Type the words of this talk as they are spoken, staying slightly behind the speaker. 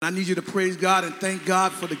I need you to praise God and thank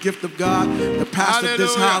God for the gift of God, the pastor of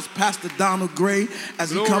this house, Pastor Donald Gray, as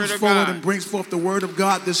he comes forward and brings forth the word of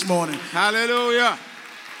God this morning. Hallelujah.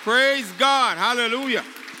 Praise God. Hallelujah.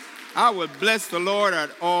 I will bless the Lord at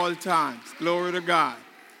all times. Glory to God.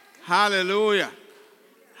 Hallelujah.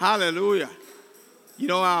 Hallelujah. You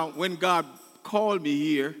know, when God called me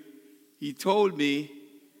here, he told me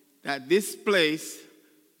that this place,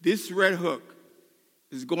 this Red Hook,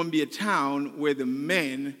 is going to be a town where the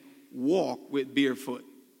men walk with barefoot.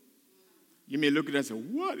 You may look at it and say,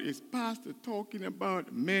 what is Pastor talking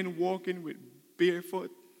about? Men walking with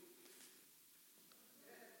barefoot?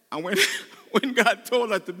 And when God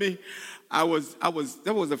told that to me, that was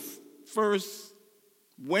the first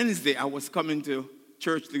Wednesday I was coming to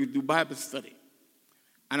church to do Bible study.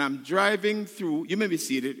 And I'm driving through, you may be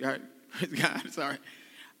seated, right? God, sorry.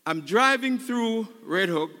 I'm driving through Red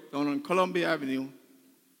Hook down on Columbia Avenue.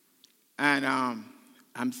 And I'm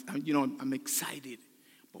excited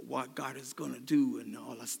about what God is going to do and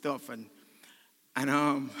all that stuff. And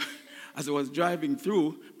as I was driving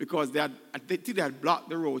through, because they had blocked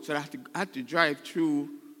the road, so I had to drive through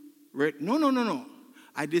No.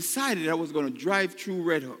 I decided I was going to drive through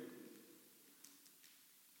Red Hook.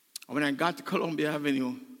 And when I got to Columbia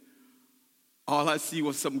Avenue, all I see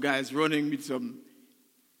was some guys running with some,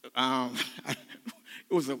 it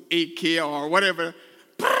was an AK or whatever,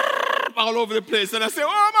 all over the place. And I said,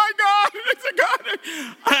 oh my God, it's a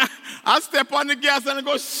God. I step on the gas and I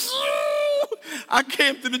go, shoo! I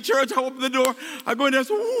came to the church, I opened the door, I go in there and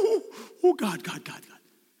say, oh God.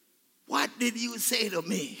 What did you say to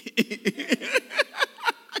me?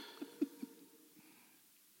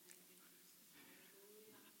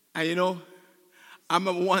 And you know, I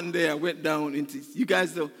remember one day I went down into, you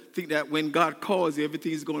guys don't think that when God calls you,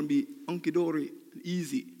 everything is going to be hunky-dory,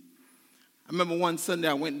 easy. I remember one Sunday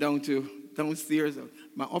I went downstairs.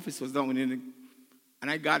 My office was down in,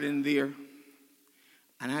 and I got in there,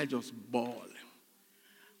 and I just bawled.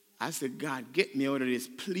 I said, God, get me out of this.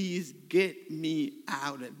 Please get me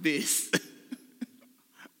out of this.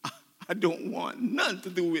 I don't want nothing to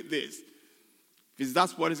do with this, because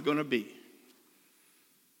that's what it's going to be.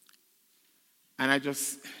 And I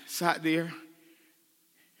just sat there,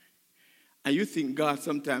 and you think God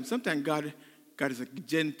sometimes God is a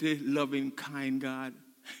gentle, loving, kind God.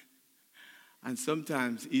 And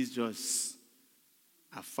sometimes he's just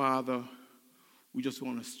a father who just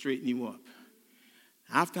want to straighten you up.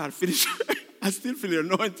 After I finished, I still feel the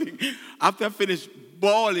anointing. After I finished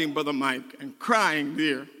bawling, Brother Mike, and crying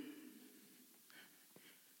there,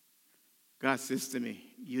 God says to me,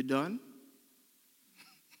 you done?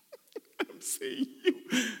 I'm saying,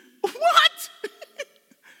 what?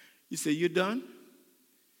 You say, you done?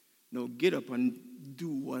 No, get up and do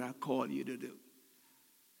what I call you to do.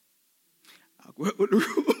 I went to the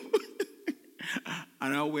room,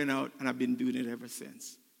 and I went out, and I've been doing it ever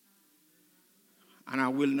since. And I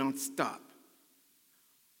will not stop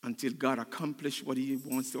until God accomplishes what he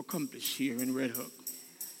wants to accomplish here in Red Hook.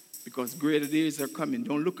 Because greater days are coming.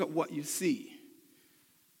 Don't look at what you see.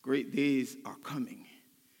 Great days are coming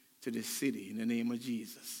to this city in the name of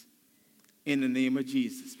Jesus. In the name of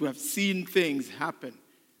Jesus. We have seen things happen.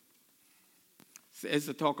 So as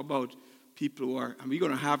I talk about people who are, and we're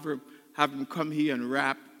going to have him come here and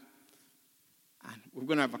rap. And we're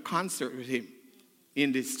going to have a concert with him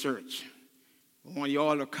in this church. I want you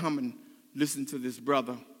all to come and listen to this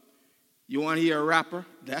brother. You want to hear a rapper?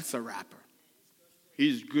 That's a rapper.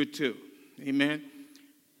 He's good too. Amen.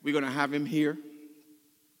 We're going to have him here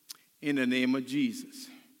in the name of Jesus.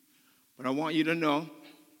 But I want you to know,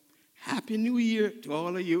 Happy New Year to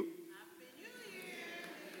all of you. Happy New Year.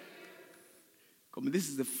 Come, this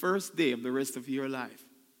is the first day of the rest of your life.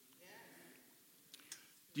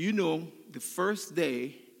 Do you know the first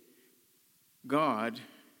day God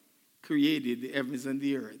created the heavens and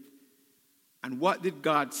the earth? And what did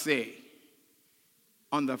God say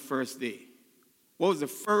on the first day? What was the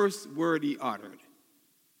first word he uttered?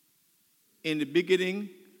 In the beginning,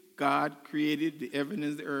 God created the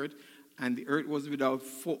heavens and the earth was without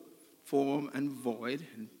form and void,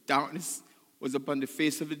 and darkness was upon the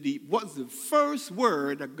face of the deep. What's the first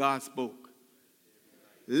word that God spoke?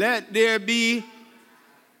 Let there be.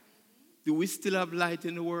 Do we still have light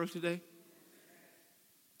in the world today?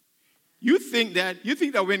 You think that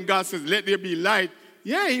when God says, let there be light,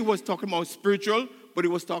 yeah, he was talking about spiritual, but he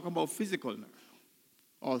was talking about physical now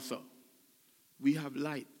also. We have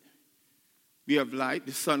light. We have light.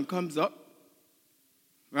 The sun comes up,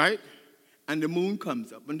 right? And the moon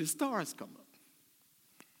comes up, and the stars come up.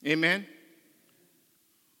 Amen?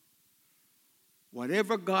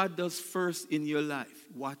 Whatever God does first in your life,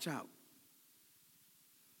 watch out.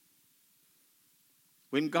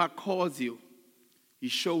 When God calls you, he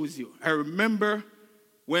shows you. I remember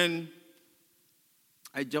when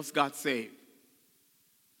I just got saved.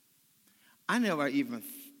 I never even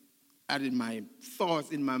had in my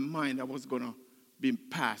thoughts, in my mind, I was going to be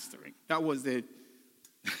pastoring. That was the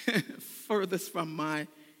furthest from my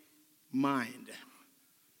mind.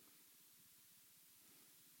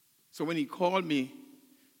 So when he called me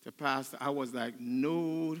to pastor, I was like,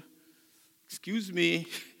 no, excuse me,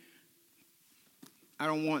 I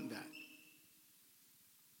don't want that.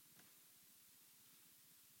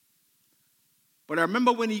 But I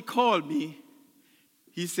remember when he called me,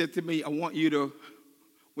 he said to me, I want you to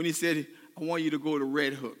go to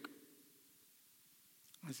Red Hook.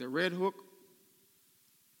 I said, Red Hook?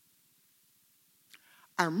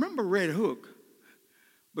 I remember Red Hook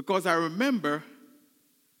because I remember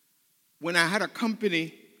when I had a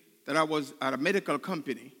company that I was at, a medical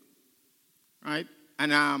company, right?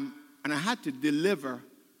 And I had to deliver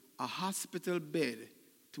a hospital bed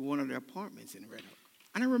to one of the apartments in Red Hook.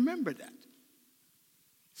 And I remember that.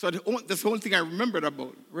 So that's the only thing I remembered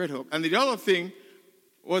about Red Hook. And the other thing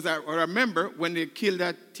was I remember when they killed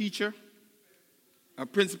that teacher, a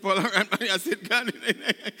principal, and I said, God,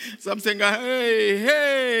 so I'm saying, God,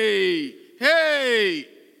 hey.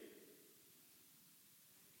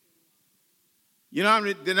 You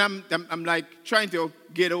know, then I'm like trying to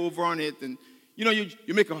get over on it. And, you know,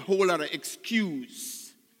 you make a whole lot of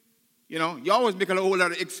excuse. You know, you always make a whole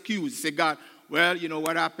lot of excuse. Say, God, well, you know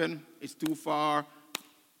what happened? It's too far.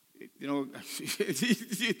 You know,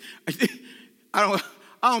 I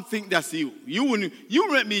don't think that's you.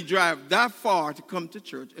 You let me drive that far to come to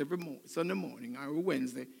church every morning, Sunday morning or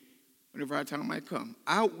Wednesday, whenever time I come.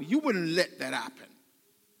 You wouldn't let that happen.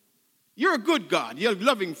 You're a good God. You're a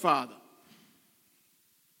loving Father.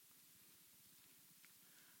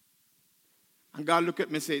 And God looked at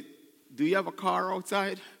me and said, do you have a car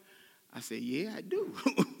outside? I said, yeah, I do.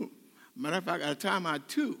 Matter of fact, at the time I had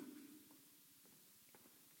two.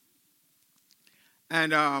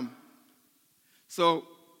 And so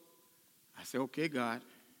I said, okay, God.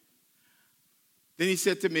 Then he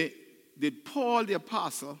said to me, did Paul the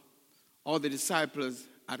apostle or the disciples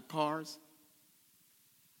had cars?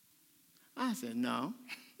 I said, no.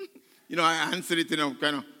 You know, I answered it in a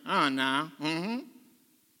kind of, no. Mm-hmm.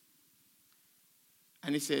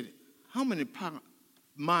 And he said, how many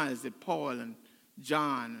miles did Paul and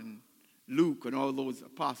John and Luke and all those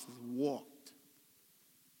apostles walked?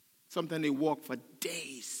 Sometimes they walked for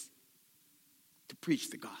days to preach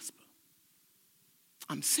the gospel.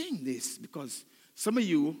 I'm saying this because some of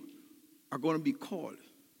you are going to be called.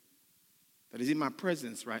 That is in my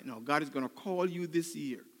presence right now. God is going to call you this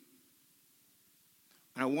year.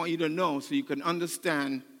 And I want you to know so you can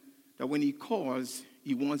understand that when he calls,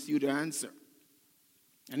 he wants you to answer.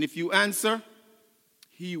 And if you answer,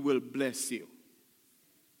 he will bless you.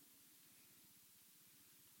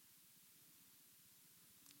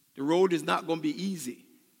 The road is not going to be easy.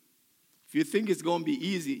 If you think it's going to be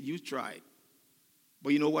easy, you try it.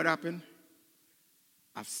 But you know what happened?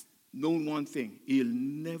 I've known one thing. He'll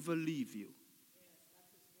never leave you.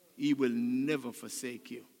 He will never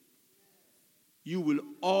forsake you. You will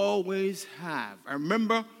always have. I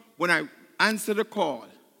remember when I answered the call,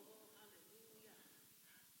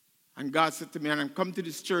 and God said to me, and I'm coming to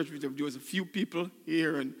this church, there was a few people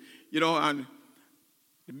here, and, you know, and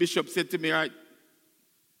the bishop said to me, right,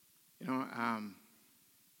 you know,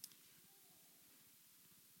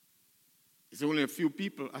 it's only a few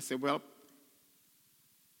people. I said, well,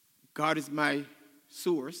 God is my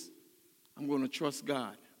source. I'm going to trust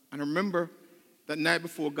God. And I remember that night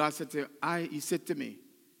before, God said he said to me,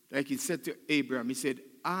 like he said to Abraham, he said,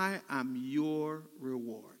 I am your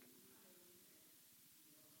reward.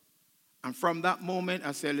 And from that moment,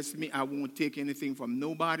 I said, listen to me, I won't take anything from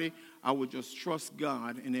nobody. I will just trust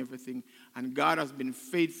God in everything. And God has been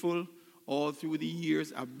faithful all through the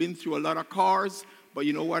years. I've been through a lot of cars, but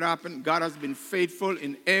you know what happened? God has been faithful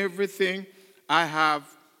in everything. I have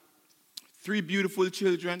 3 beautiful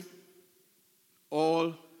children,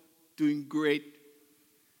 all doing great,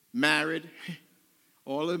 married,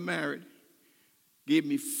 all are married. Gave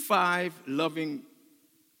me 5 loving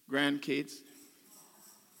grandkids.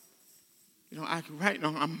 You know, right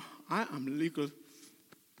now, I'm a little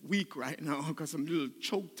weak right now because I'm a little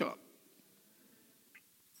choked up.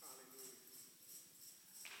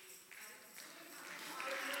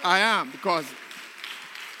 I am, because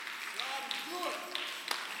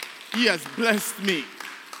he has blessed me.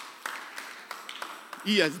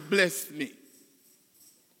 He has blessed me.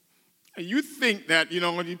 And you think that, you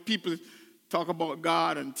know, when people talk about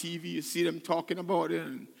God on TV, you see them talking about it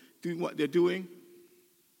and doing what they're doing.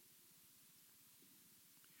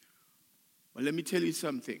 But let me tell you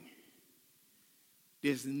something.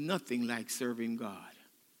 There's nothing like serving God.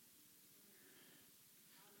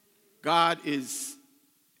 God is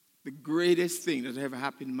the greatest thing that ever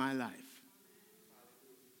happened in my life.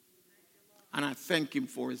 And I thank him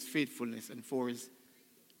for his faithfulness and for his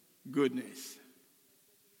goodness.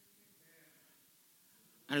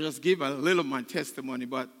 And I just give a little of my testimony,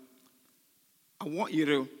 but I want you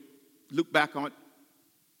to look back on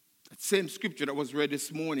that same scripture that was read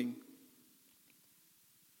this morning.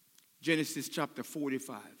 Genesis chapter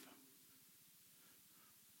 45.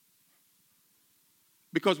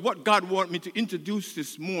 Because what God wants me to introduce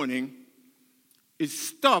this morning is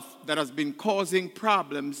stuff that has been causing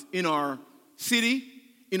problems in our city,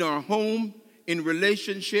 in our home, in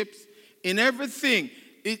relationships, in everything.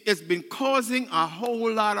 It has been causing a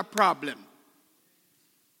whole lot of problem.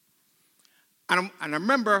 And I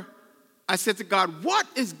remember I said to God, what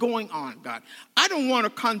is going on, God? I don't want to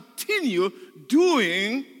continue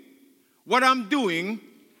doing what I'm doing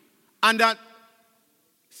and that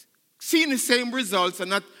seeing the same results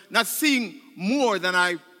and not seeing more than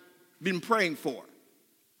I've been praying for.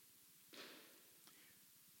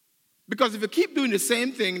 Because if you keep doing the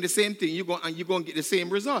same thing, you're going to get the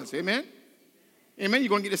same results. Amen? Amen? You're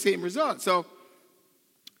going to get the same results. So,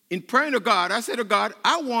 in praying to God, I said to God,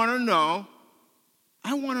 I want to know,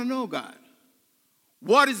 God,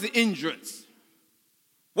 what is the hindrance?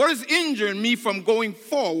 What is hindering me from going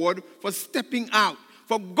forward, for stepping out,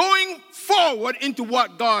 for going forward into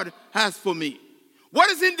what God has for me? What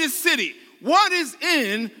is in this city? What is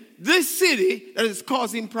in this city that is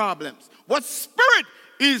causing problems? What spirit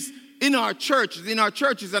is in our churches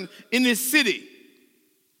and in this city?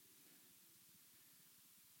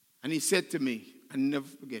 And he said to me, I never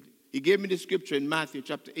forget it. He gave me the scripture in Matthew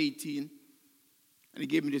chapter 18. And he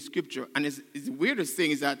gave me the scripture. And it's the weirdest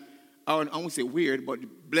thing is that, I won't say weird, but the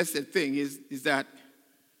blessed thing is that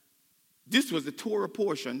this was the Torah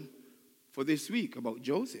portion for this week about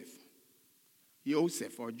Joseph.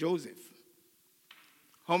 Or Joseph.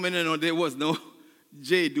 How many know there was no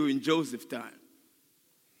J during Joseph's time?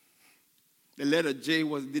 The letter J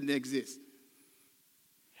didn't exist.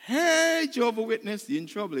 Hey, Jehovah's Witness, you're in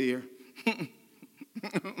trouble here.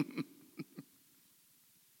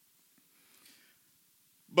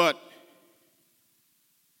 But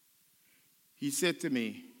he said to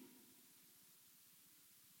me,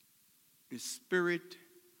 the spirit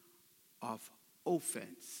of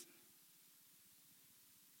offense.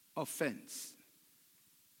 Offense.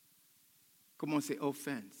 Come on, say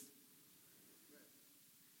offense.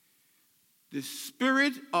 The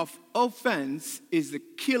spirit of offense is the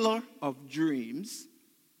killer of dreams.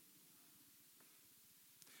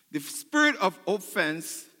 The spirit of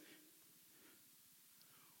offense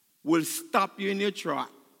will stop you in your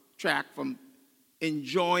track from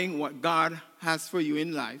enjoying what God has for you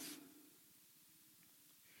in life.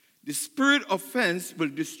 The spirit of offense will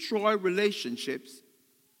destroy relationships.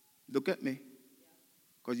 Look at me,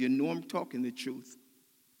 because you know I'm talking the truth.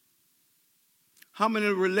 How many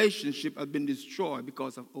relationships have been destroyed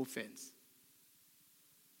because of offense?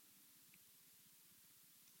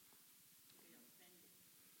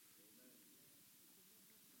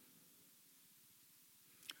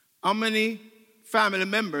 How many family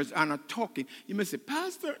members are not talking? You may say,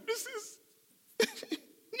 Pastor, this is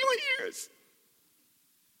New Year's.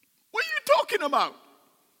 What are you talking about?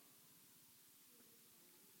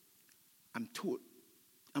 I'm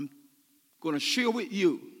going to share with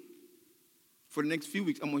you for the next few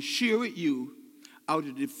weeks. I'm going to share with you how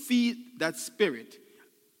to defeat that spirit.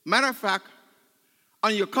 Matter of fact,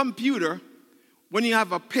 on your computer, when you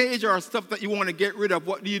have a page or stuff that you want to get rid of,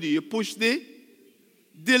 what do? You push the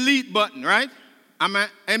delete button, right?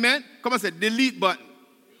 Amen? Come on, say delete button.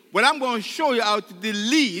 Well, I'm going to show you how to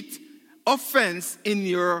delete offense in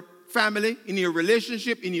your family, in your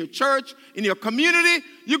relationship, in your church, in your community.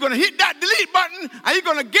 You're going to hit that delete button and you're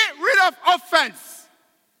going to get rid of offense.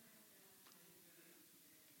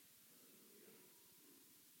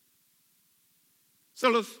 So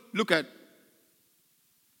let's look at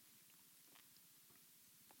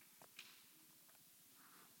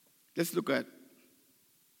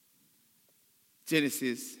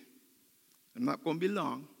Genesis. I'm not going to be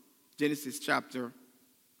long. Genesis chapter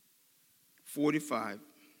 45.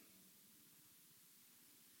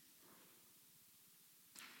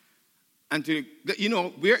 And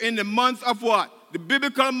we're in the month of what? The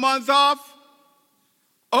biblical month of?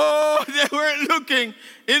 Oh, they were looking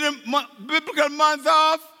in the biblical month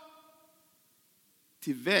of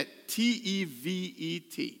Tevet,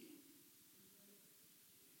 Tevet.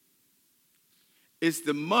 It's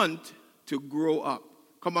the month to grow up.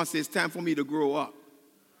 Come on, say it's time for me to grow up.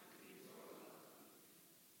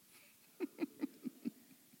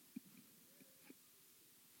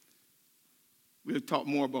 We'll talk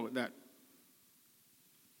more about that.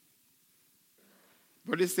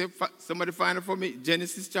 But they say, somebody find it for me.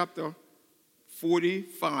 Genesis chapter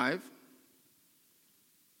 45.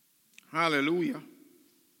 Hallelujah.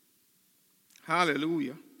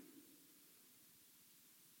 Hallelujah.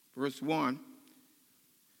 Verse 1.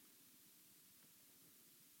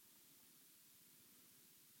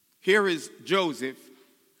 Here is Joseph.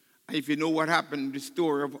 If you know what happened, the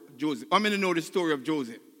story of Joseph. I'm going to know the story of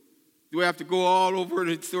Joseph. Do I have to go all over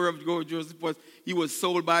the story of Joseph? But he was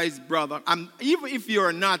sold by his brother. Even if you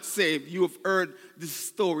are not saved, you have heard the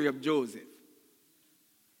story of Joseph.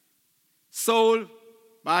 Sold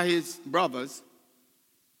by his brothers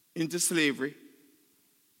into slavery.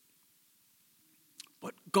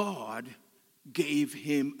 But God gave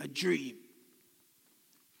him a dream.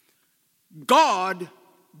 God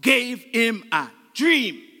gave him a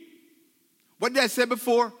dream. What did I say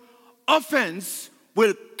before? Offense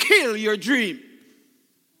will kill your dream.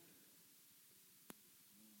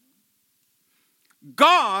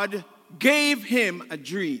 God gave him a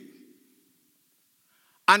dream.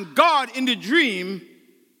 And God in the dream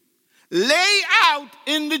lay out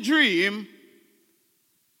in the dream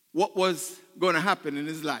what was going to happen in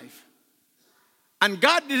his life. And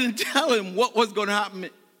God didn't tell him what was going to happen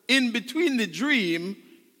in between the dream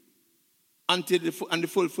until the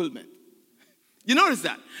fulfillment. You notice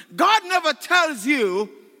that? God never tells you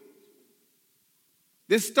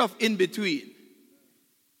this stuff in between.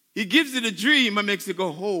 He gives you the dream and makes you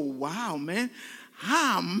go, oh, wow, man.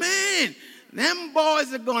 Ah, man. Them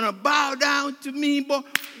boys are going to bow down to me, boy.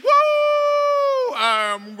 Woo!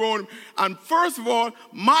 I'm going. And first of all,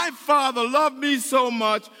 my father loved me so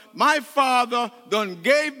much. My father done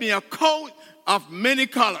gave me a coat of many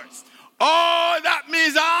colors. Oh, that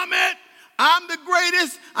means I'm the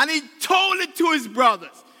greatest. And he told it to his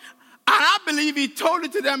brothers. And I believe he told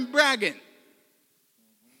it to them bragging.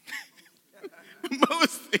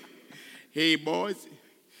 Mostly. Hey, boys,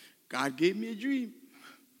 God gave me a dream.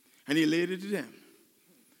 And he laid it to them.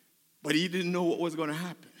 But he didn't know what was going to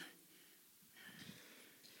happen.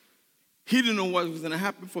 He didn't know what was going to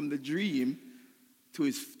happen from the dream to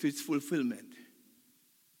its fulfillment.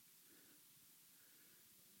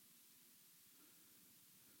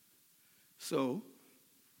 So,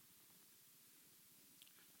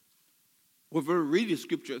 we're going to read the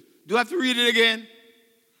scripture. Do I have to read it again?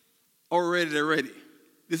 Or read it already?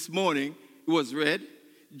 This morning, it was read.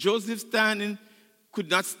 Joseph could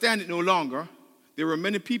not stand it no longer. There were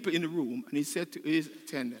many people in the room, and he said to his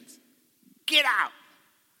attendants, "Get out!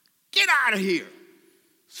 Get out of here!"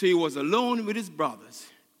 So he was alone with his brothers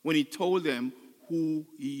when he told them who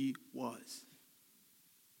he was.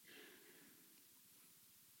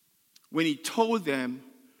 When he told them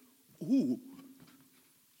who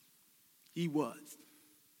he was.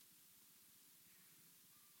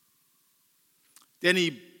 Then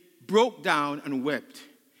he broke down and wept.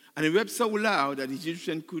 And he wept so loud that the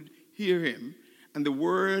Egyptian could hear him. And the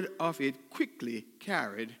word of it quickly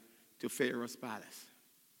carried to Pharaoh's palace.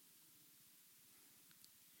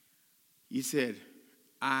 He said,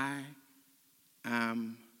 "I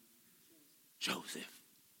am Joseph."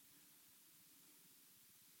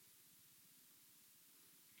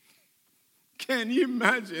 Can you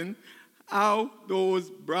imagine how those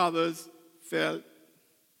brothers felt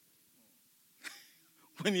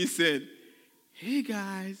when he said, "Hey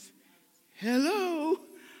guys, hello,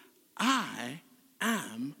 I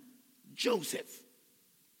am Joseph"?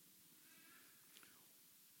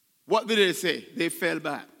 What did they say? They fell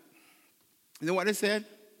back. You know what they said?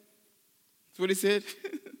 That's what they said.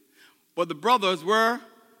 But the brothers were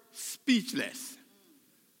speechless.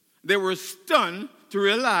 They were stunned to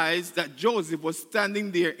realize that Joseph was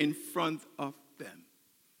standing there in front of them.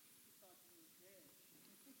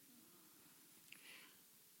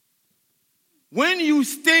 When you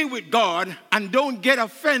stay with God and don't get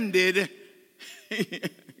offended,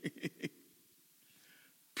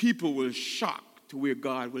 people will shock to where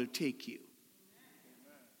God will take you.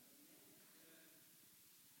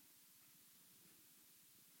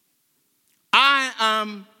 I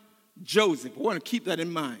am Joseph. I want to keep that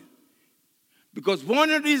in mind. Because one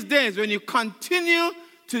of these days, when you continue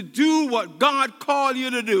to do what God called you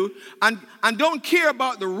to do and don't care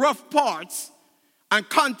about the rough parts and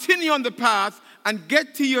continue on the path and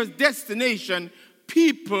get to your destination,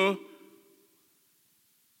 people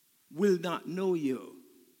will not know you.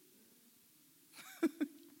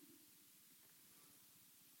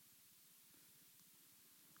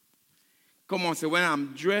 Come on, say, when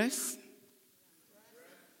I'm dressed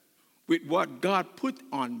with what God put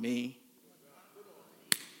on me,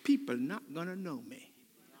 people not going to know me.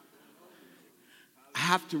 I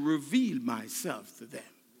have to reveal myself to them.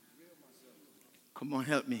 Come on,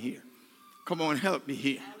 help me here. Come on, help me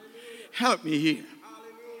here. Help me here.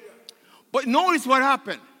 But notice what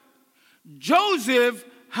happened. Joseph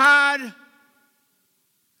had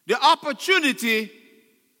the opportunity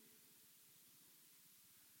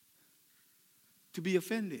to be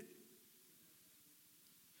offended.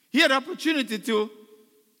 He had opportunity to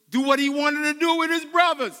do what he wanted to do with his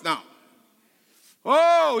brothers now.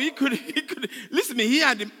 Oh, he could, listen to me, he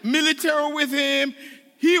had the military with him.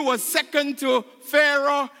 He was second to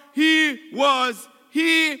Pharaoh. He was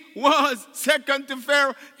second to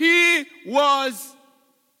Pharaoh. He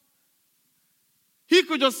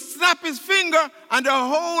could just snap his finger and the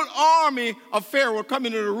whole army of Pharaoh would come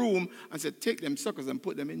into the room and say, take them suckers and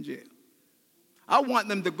put them in jail. I want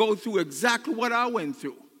them to go through exactly what I went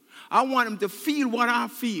through. I want them to feel what I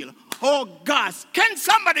feel. Oh, gosh, can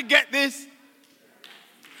somebody get this?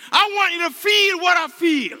 I want you to feel what I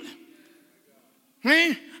feel.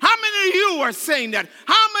 How many of you are saying that?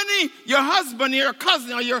 How many, your husband, your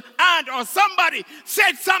cousin, or your aunt, or somebody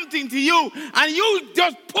said something to you, and you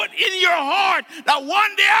just put in your heart that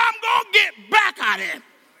one day I'm going to get back at him?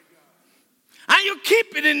 And you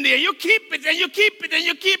keep it in there. You keep it, and you keep it, and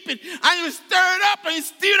you keep it. And you stir it up, and you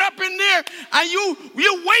stir it up in there. And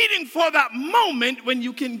you're waiting for that moment when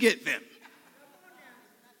you can get them.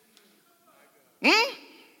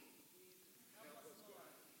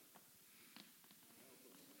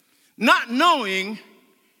 Not knowing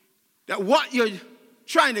that what you're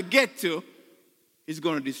trying to get to is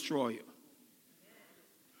going to destroy you.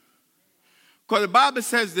 Because the Bible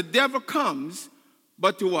says the devil comes,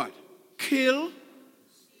 but to what? Kill,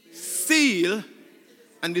 steal,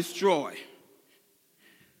 and destroy.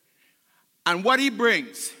 And what he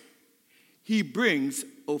brings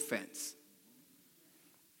offense.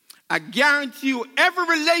 I guarantee you every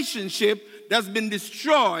relationship that's been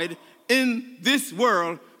destroyed in this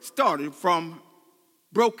world started from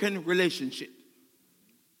broken relationship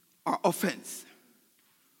or offense.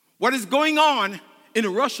 What is going on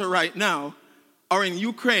in Russia right now or in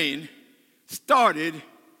Ukraine started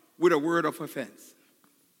with a word of offense.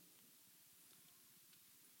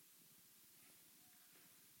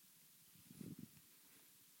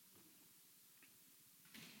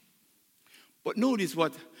 But notice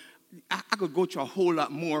what, I could go to a whole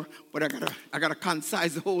lot more, but I gotta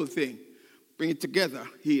concise the whole thing. Bring it together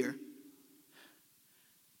here.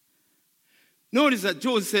 Notice that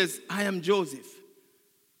Joseph says, I am Joseph.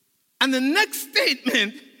 And the next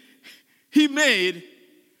statement he made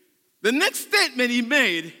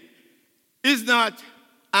is not,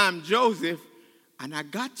 I'm Joseph, and I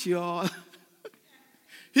got y'all.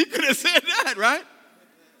 He could have said that, right?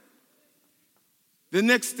 The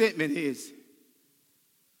next statement is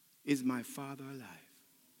my father alive?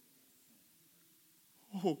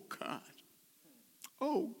 Oh, God.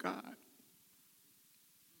 Oh, God.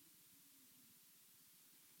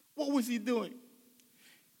 What was he doing?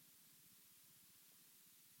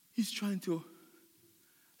 He's trying to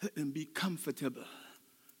let them be comfortable.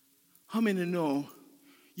 How many know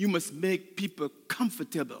you must make people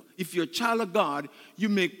comfortable? If you're a child of God, you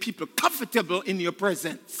make people comfortable in your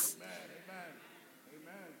presence. Amen.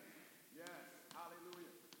 Amen. Yes. Hallelujah.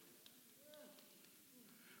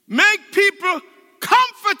 Make people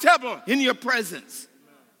comfortable in your presence.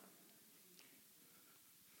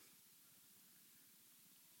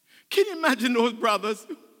 Can you imagine those brothers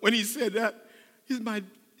when he said that? Is my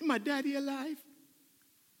daddy alive?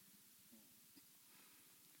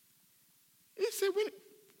 He said,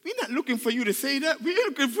 we're not looking for you to say that. We're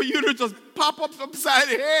looking for you to just pop up upside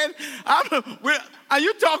the head. Are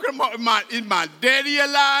you talking about, is my daddy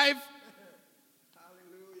alive?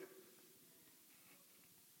 Hallelujah.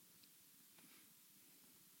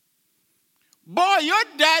 Boy,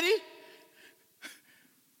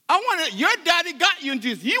 your daddy got you into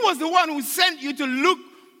this. He was the one who sent you to look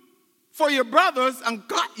for your brothers and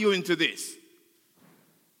got you into this.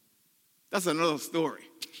 That's another story.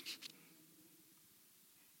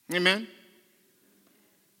 Amen?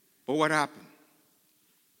 But what happened?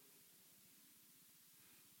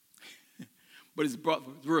 But his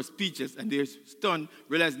brothers were speechless and they're stunned,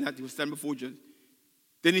 realizing that he was standing before judge.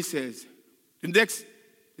 Then he says, the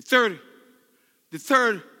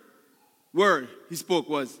third word he spoke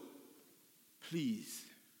was, please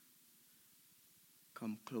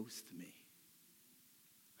come close to me.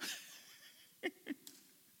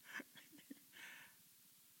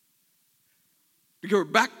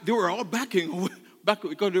 They were all backing away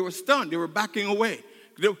because they were stunned. They were backing away.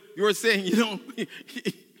 You were saying,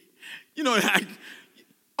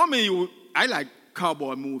 I like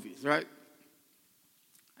cowboy movies, right?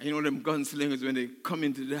 And you know them gunslingers, when they come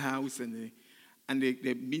into the house and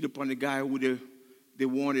they meet upon the guy who they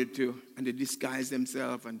wanted to, and they disguise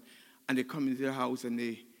themselves, and they come into the house and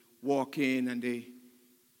they walk in and they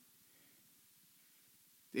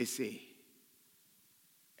say,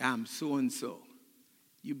 I'm so-and-so.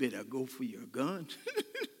 You better go for your gun.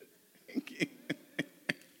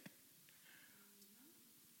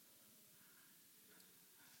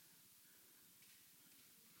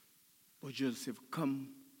 But Joseph, come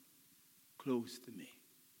close to me.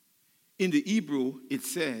 In the Hebrew, it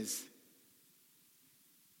says,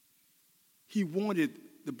 he wanted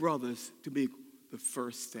the brothers to make the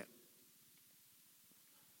first step.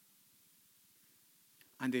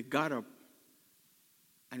 And they got up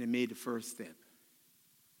and they made the first step.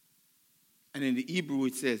 And in the Hebrew,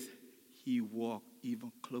 it says, he walked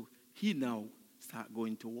even close. He now started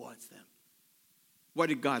going towards them. What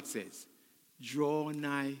did God say? Draw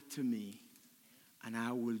nigh to me, and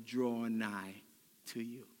I will draw nigh to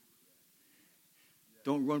you.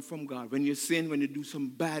 Don't run from God. When you sin, when you do some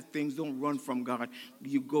bad things, don't run from God.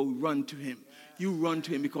 You go run to him. You run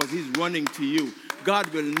to him because he's running to you. God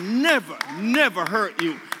will never, never hurt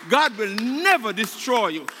you. God will never destroy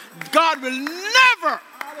you. God will never,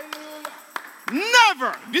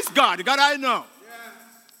 never. This God, the God I know.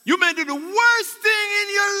 You may do the worst thing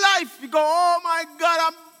in your life. You go, oh my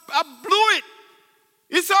God, I blew it.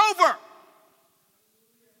 It's over.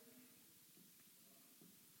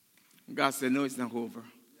 God said, no, it's not over.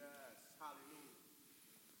 Yes.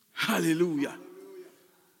 Hallelujah. Hallelujah.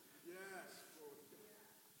 Yes.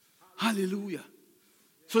 Hallelujah.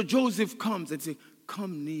 So Joseph comes and says,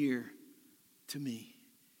 come near to me.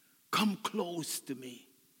 Come close to me.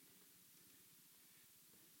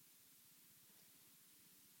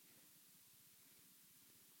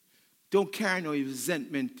 Don't carry no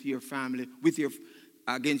resentment to your family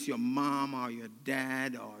against your mom or your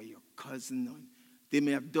dad or your cousin. They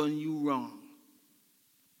may have done you wrong.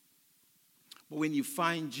 But when you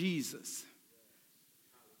find Jesus,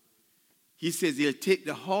 he says he'll take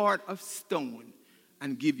the heart of stone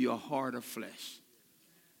and give you a heart of flesh.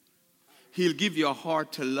 He'll give you a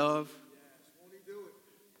heart to love.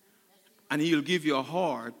 And he'll give you a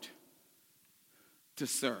heart to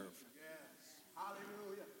serve.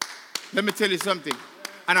 Let me tell you something.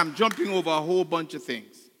 And I'm jumping over a whole bunch of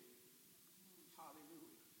things.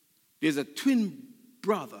 There's a twin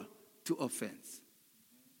brother to offense.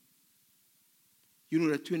 You know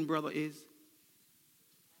what a twin brother is?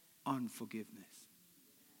 Unforgiveness.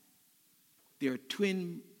 There are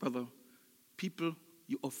twin brother people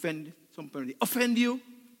you offend, somebody offend you,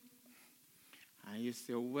 and you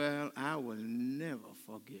say, well, I will never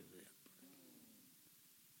forgive them.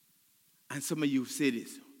 And some of you say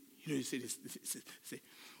this. You know, you say this, say,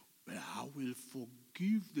 well, I will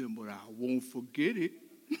forgive them, but I won't forget it.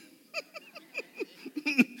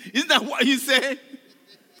 Isn't that what you say?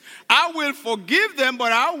 I will forgive them,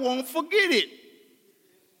 but I won't forget it.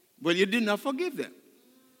 But you did not forgive them.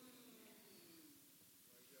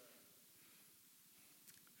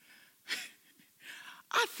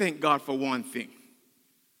 I thank God for one thing.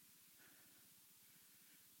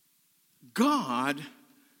 God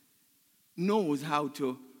knows how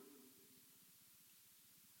to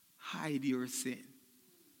hide your sin.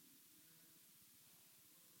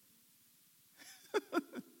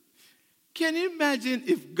 Can you imagine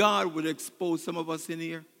if God would expose some of us in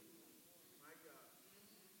here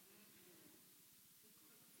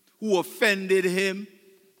who offended him?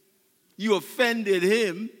 You offended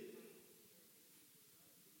him.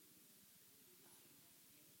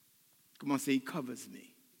 Come on, say, he covers me.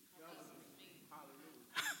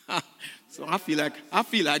 So I feel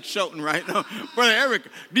like shouting right now. Brother Eric,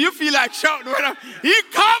 do you feel like shouting right now? He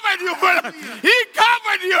covered you, brother. He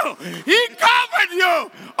covered you. He covered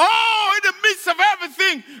you. Oh, in the midst of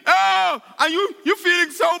everything. Oh, and you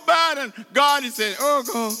feeling so bad. And God is saying, oh,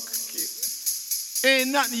 God,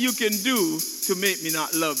 ain't nothing you can do to make me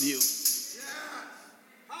not love you. Yes.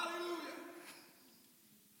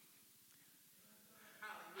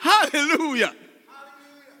 Hallelujah. Hallelujah.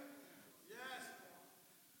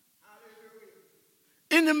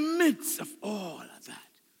 In the midst of all of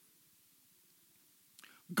that,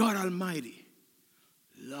 God Almighty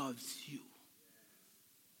loves you.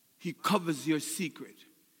 He covers your secret.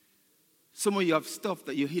 Some of you have stuff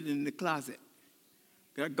that you're hidden in the closet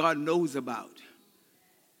that God knows about.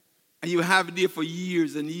 And you have it there for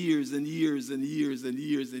years and years and years and years and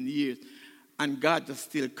years and years. And God is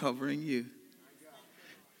still covering you.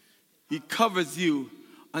 He covers you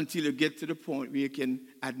until you get to the point where you can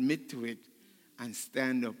admit to it and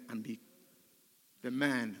stand up and be the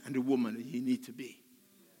man and the woman that you need to be.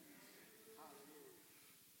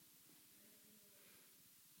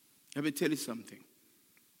 Let me tell you something.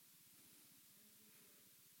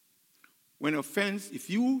 When offense, if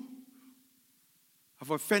you have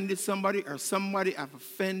offended somebody or somebody have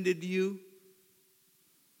offended you,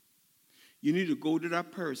 you need to go to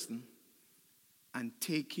that person and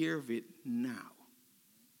take care of it now.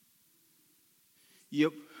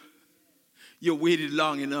 You waited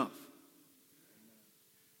long enough.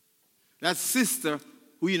 That sister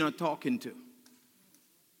who you're not talking to.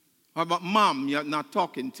 How about mom you're not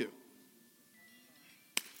talking to?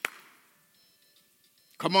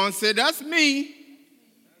 Come on, say, that's me.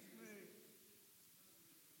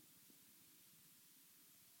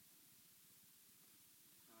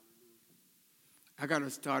 I got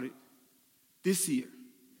to start it this year.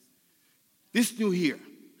 This new year.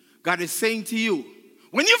 God is saying to you,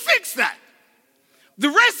 when you fix that, the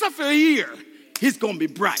rest of your year is going to be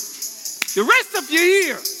bright. The rest of your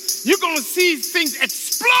year, you're going to see things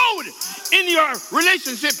explode in your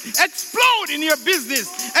relationship, explode in your business,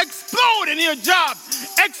 explode in your job,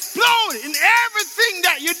 explode in everything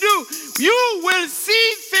that you do. You will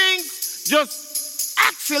see things just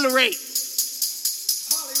accelerate.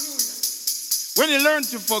 Hallelujah. When you learn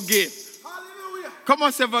to forgive. Hallelujah. Come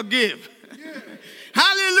on, say forgive. Yeah.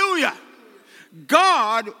 Hallelujah.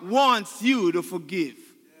 God wants you to forgive.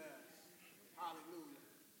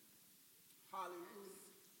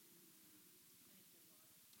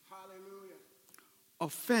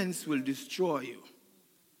 Offense will destroy you.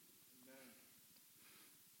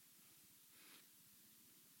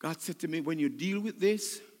 God said to me, when you deal with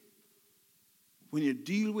this,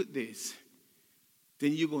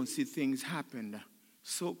 then you're going to see things happen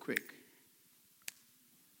so quick.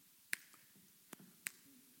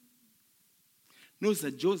 Notice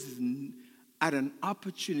that Joseph had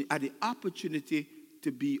the opportunity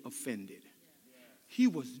to be offended. He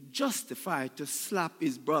was justified to slap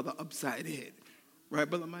his brother upside the head. Right,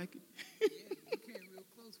 Brother Mikey? Yeah, you came real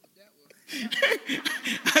close with that one.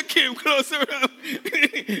 I came closer.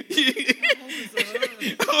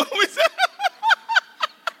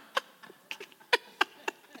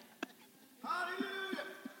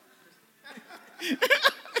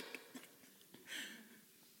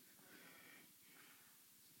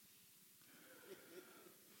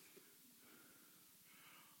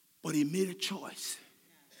 But he made a choice.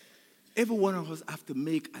 Every one of us have to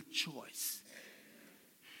make a choice.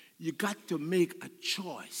 You got to make a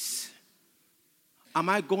choice. Am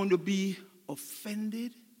I going to be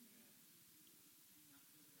offended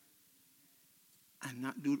and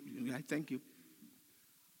not do it? Thank you.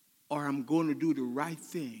 Or I'm going to do the right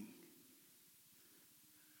thing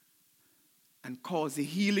and cause the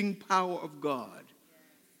healing power of God.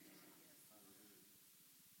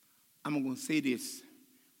 I'm going to say this.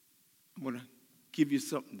 I'm going to give you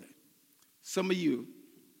something. Some of you,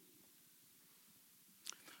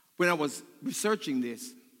 when I was researching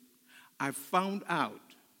this, I found out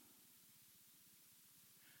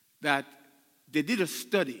that they did a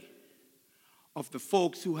study of the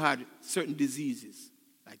folks who had certain diseases,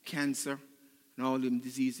 like cancer and all them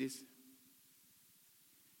diseases.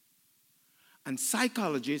 And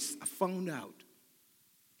psychologists have found out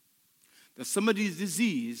that some of these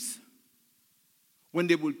diseases, when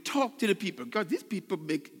they will talk to the people, because these people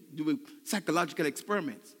do psychological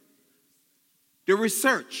experiments, they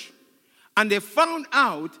research, and they found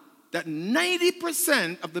out that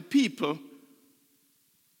 90% of the people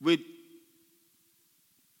with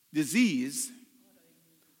disease,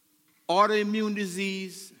 autoimmune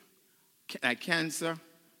disease, like cancer,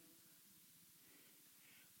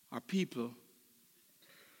 are people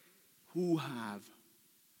who have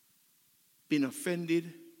been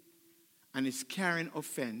offended and is carrying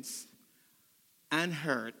offense and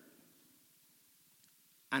hurt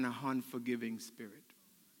and an unforgiving spirit.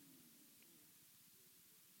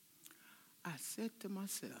 I said to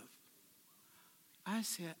myself, I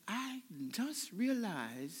just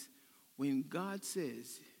realized when God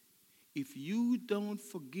says, if you don't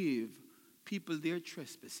forgive people their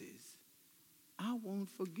trespasses, I won't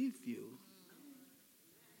forgive you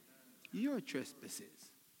your trespasses.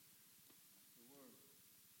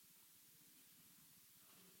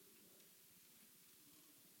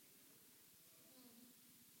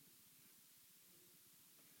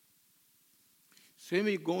 Same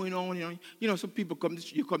way going on, some people come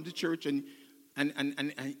to church and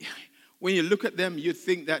when you look at them, you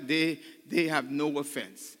think that they have no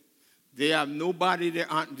offense. They have nobody,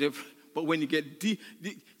 but when you get deep,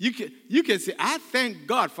 you can say, I thank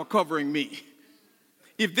God for covering me.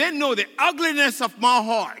 If they know the ugliness of my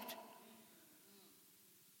heart,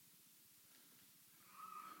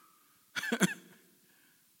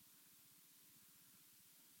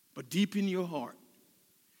 but deep in your heart,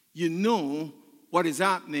 you know what is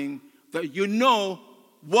happening, that you know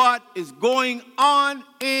what is going on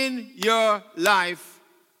in your life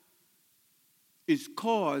is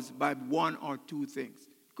caused by one or two things.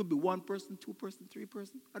 It could be one person, two person, three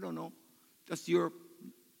person. I don't know. That's you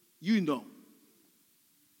know.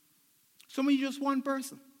 Some of you just one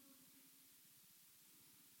person.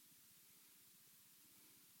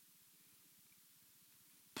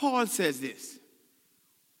 Paul says this.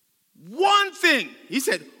 One thing, he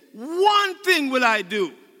said, one thing will I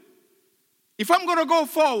do. If I'm going to go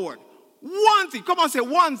forward, one thing, come on, say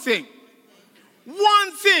one thing.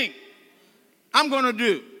 One thing I'm going to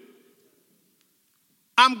do.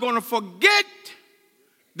 I'm going to forget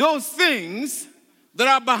those things that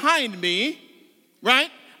are behind me, right?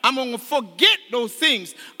 I'm going to forget those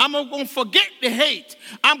things. I'm going to forget the hate.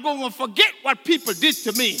 I'm going to forget what people did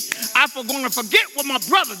to me. I'm going to forget what my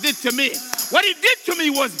brother did to me. What he did to me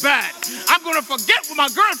was bad. I'm going to forget what my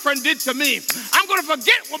girlfriend did to me. I'm going to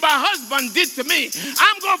forget what my husband did to me.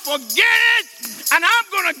 I'm going to forget it, and I'm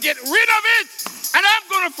going to get rid of it, and I'm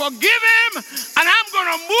going to forgive him, and I'm going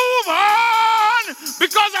to move on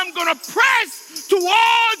because I'm going to press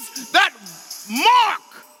towards that mark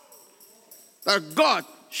that God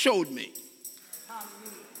showed me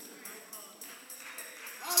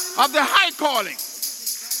of the high calling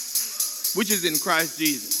which is in Christ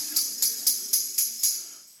Jesus.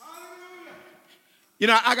 You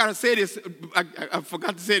know, I gotta say this. I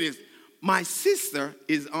forgot to say this. My sister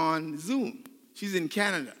is on Zoom. She's in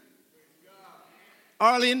Canada.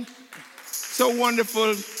 Arlene, so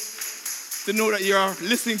wonderful to know that you're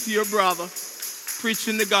listening to your brother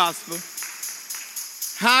preaching the gospel.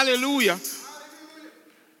 Hallelujah.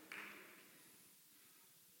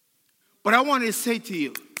 But I wanted to say to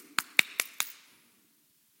you,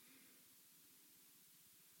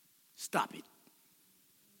 stop it.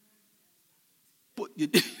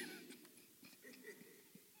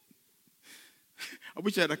 I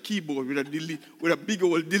wish I had a keyboard with a big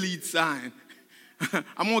old delete sign.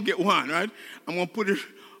 I'm going to get one, right? I'm going to put it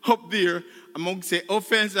up there. I'm going to say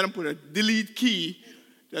offense, and I'm going to put a delete key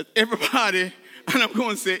that everybody, and I'm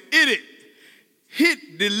going to say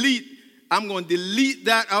hit delete. I'm going to delete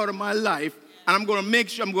that out of my life, and I'm going to make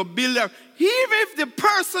sure I'm going to build up. Even if the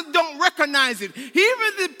person don't recognize it, even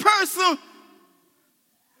if the person,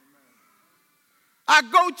 I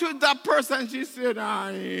go to that person and she said,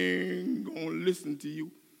 I ain't going to listen to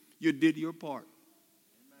you. You did your part.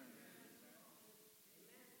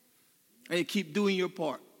 And you keep doing your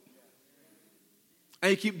part.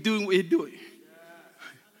 And you keep doing what you're doing.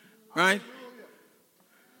 Right?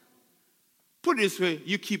 Put it this way,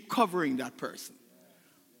 you keep covering that person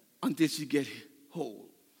until she gets whole.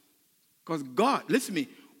 Because God, listen to me,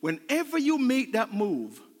 whenever you make that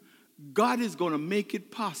move, God is going to make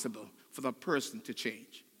it possible for the person to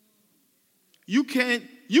change. You can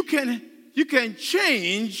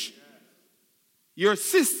change your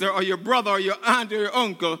sister or your brother or your aunt or your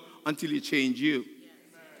uncle until you change you.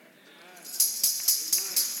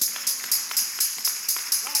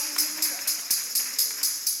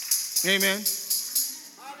 Amen.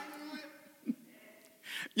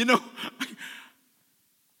 You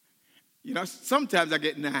know, sometimes I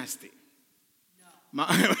get nasty. No.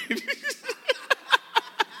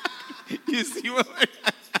 You see what?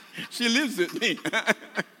 She lives with me.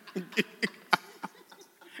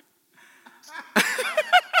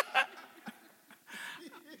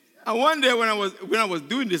 And one day when I was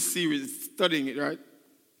doing this series, studying it, right?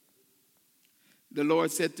 The Lord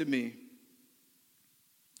said to me,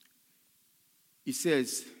 He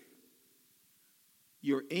says,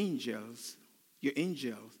 your angels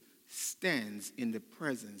stands in the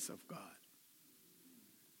presence of God.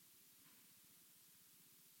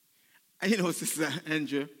 And you know, Sister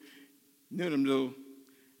Andrea, you know them little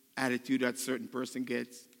attitude that certain person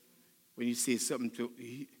gets when you say something to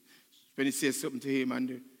him and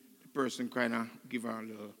the person kind of give her a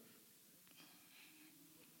little,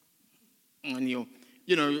 and you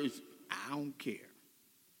know, I don't care.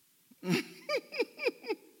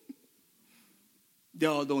 They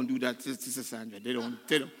all don't do that, Sister Sandra. They don't.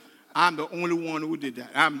 I'm the only one who did that.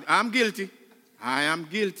 I'm guilty. I am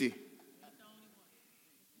guilty.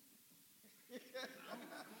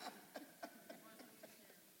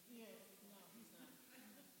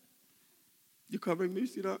 You covering me?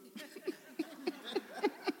 See that?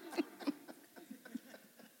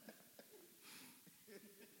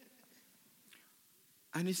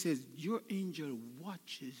 And he says, your angel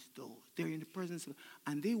watches those. They're in the presence of,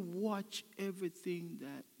 and they watch everything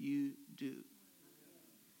that you do.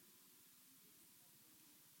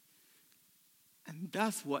 And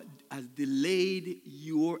that's what has delayed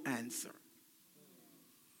your answer.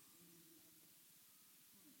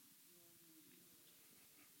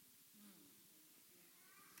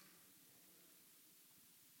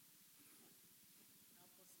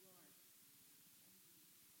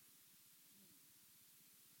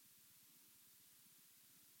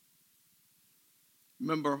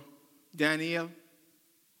 Remember Daniel?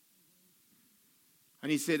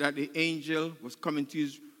 And he said that the angel was coming to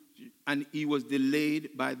his, and he was delayed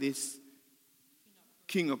by this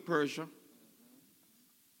king of Persia.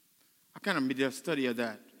 I kind of made a study of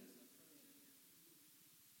that.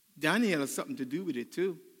 Daniel has something to do with it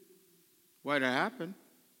too. Why that happened?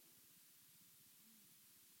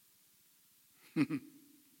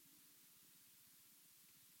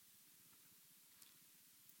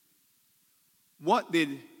 What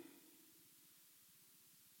did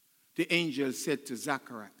the angel said to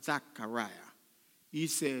Zachariah? He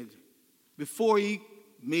said, before he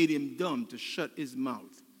made him dumb to shut his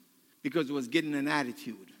mouth, because he was getting an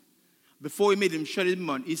attitude. Before he made him shut his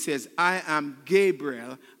mouth, he says, I am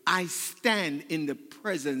Gabriel. I stand in the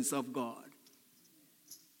presence of God.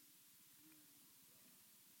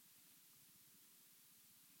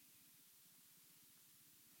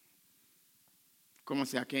 Come on,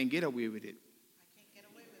 say, I can't get away with it.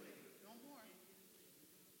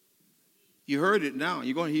 You heard it now.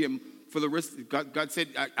 You're going to hear him for the rest. God said,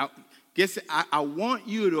 I want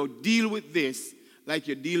you to deal with this like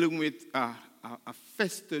you're dealing with a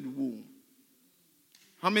festered wound.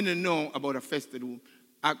 How many know about a festered wound?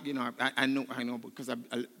 I know because I've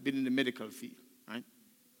been in the medical field, right?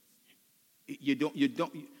 You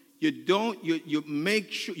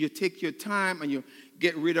make sure you take your time and you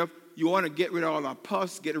get rid of. You want to get rid of all the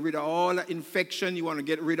pus, get rid of all the infection. You want to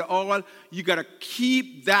get rid of all. You got to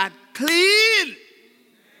keep that clean.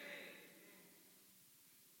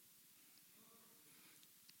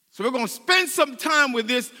 So we're going to spend some time with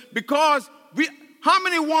this because how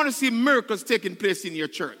many want to see miracles taking place in your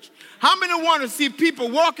church? How many want to see people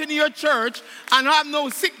walk into your church and have no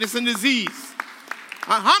sickness and disease?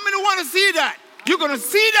 How many want to see that? You're going to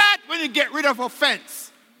see that when you get rid of offense.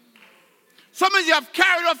 Some of you have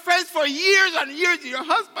carried offense for years and years. Your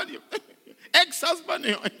husband, your ex-husband.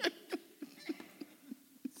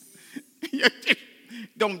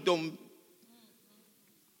 Don't.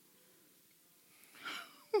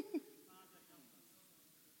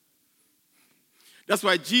 That's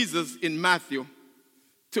why Jesus in Matthew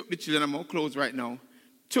took the children, I'm going to close right now,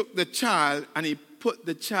 took the child and he put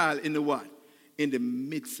the child in the what? In the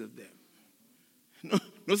midst of them.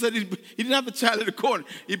 No, said he didn't have the child in the corner.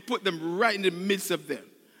 He put them right in the midst of them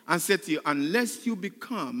and said to you, unless you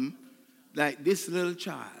become like this little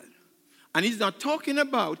child. And he's not talking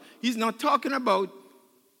about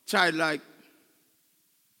child like,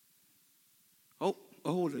 how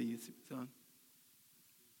old are you, son?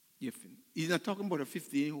 He's not talking about a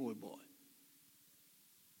 15-year-old boy.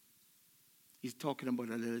 He's talking about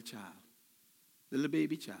a little child, little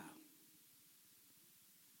baby child.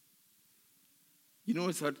 You know,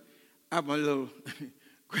 I have my little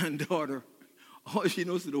granddaughter. All she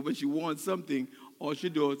knows to do when she wants something, all she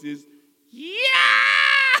does is, yeah!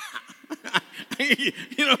 And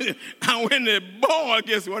when the ball,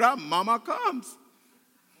 guess what? Our mama comes.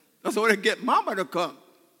 That's how they get mama to come.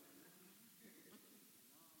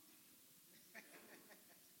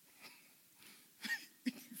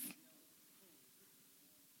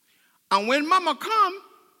 And when mama come,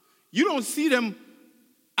 you don't see them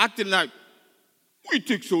acting like, why it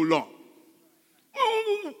take so long?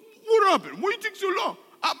 What happened? Why it take so long?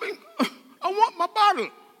 I want my bottle.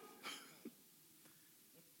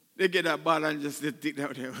 They get that bottle and just take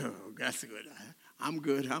that there. Oh, that's good. I'm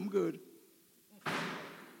good.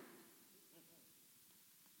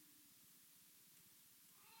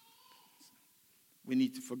 We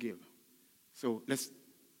need to forgive. So let's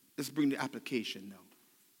bring the application now.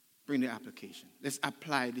 Bring the application. Let's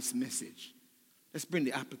apply this message. Let's bring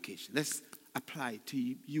the application. Let's apply it to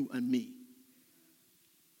you and me.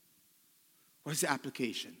 What's the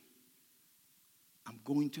application? I'm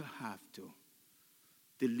going to have to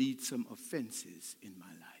delete some offenses in my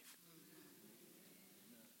life.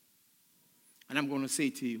 And I'm going to say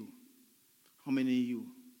to you, how many of you,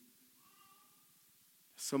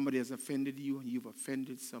 somebody has offended you and you've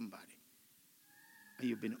offended somebody, and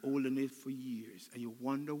you've been holding it for years, and you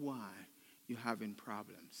wonder why you're having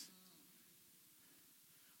problems.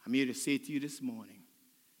 I'm here to say to you this morning,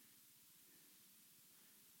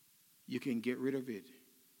 you can get rid of it.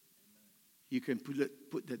 You can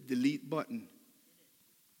put the delete button.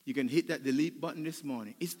 You can hit that delete button this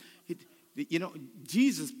morning.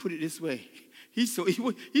 Jesus put it this way. He's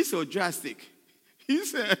so drastic. He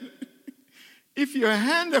said, if your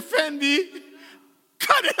hand offend thee,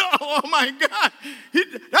 cut it off. Oh my God.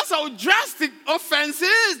 That's how drastic offense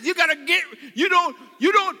is. You gotta you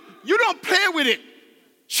don't play with it.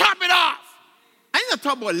 Chop it off. I'm not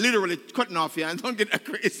talking about literally cutting off your hand. Don't get that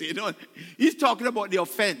crazy. He's talking about the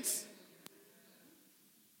offense.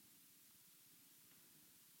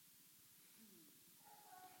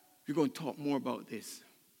 We're going to talk more about this.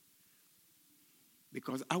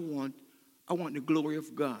 Because I want the glory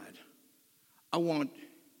of God. I want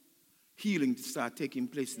healing to start taking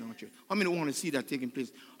place in our church. How many want to see that taking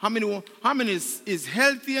place? How many is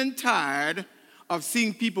healthy and tired of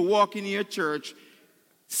seeing people walk in your church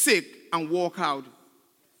sick and walk out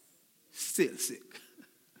still sick?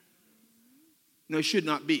 No, it should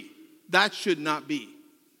not be. That should not be.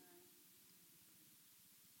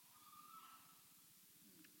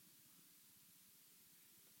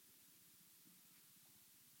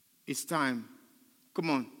 It's time. Come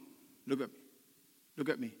on. Look at me. Look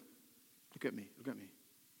at me. Look at me. Look at me.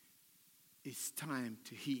 It's time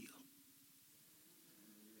to heal.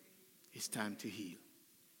 It's time to heal.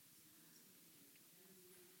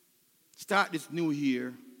 Start this new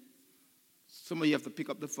year. Some of you have to pick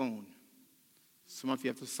up the phone. Some of you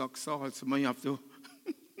have to suck salt. Some of you have to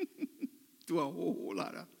do a whole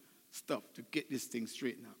lot of stuff to get this thing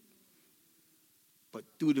straightened out. But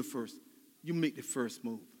do the first. You make the first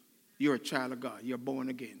move. You're a child of God. You're born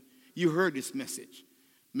again. You heard this message.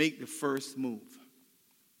 Make the first move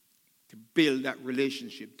to build that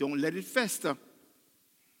relationship. Don't let it fester.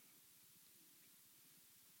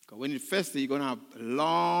 Because when it festers, you're going to have a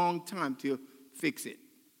long time to fix it.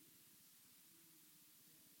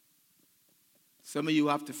 Some of you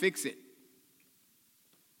have to fix it.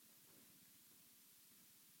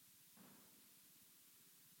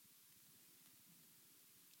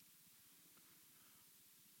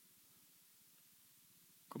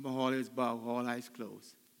 Come on, all eyes bow, all eyes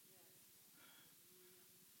closed.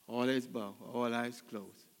 All eyes bow, all eyes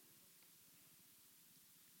closed.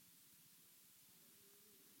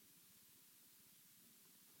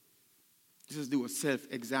 Let's do a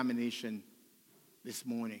self-examination this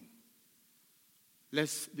morning.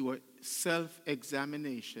 Let's do a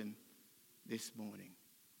self-examination this morning.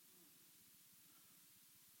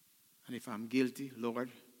 And if I'm guilty, Lord,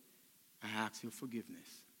 I ask your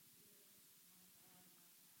forgiveness.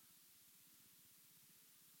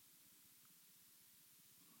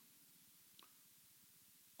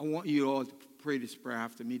 I want you all to pray this prayer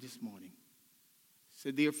after me this morning. Say,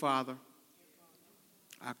 dear Father,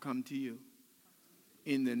 I come to you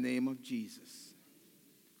in the name of Jesus.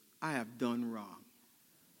 I have done wrong.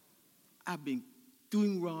 I've been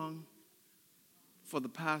doing wrong for the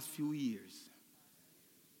past few years.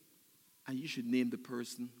 And you should name the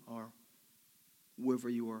person or whoever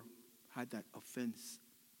you are had that offense.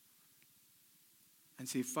 And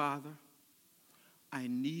say, Father, I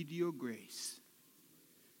need your grace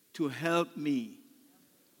to help me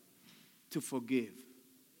to forgive.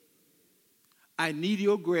 I need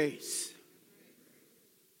your grace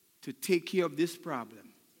to take care of this problem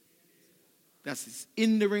that's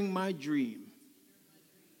hindering my dream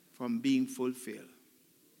from being fulfilled.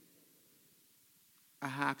 I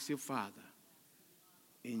ask you, Father,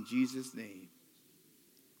 in Jesus' name,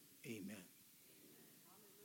 amen.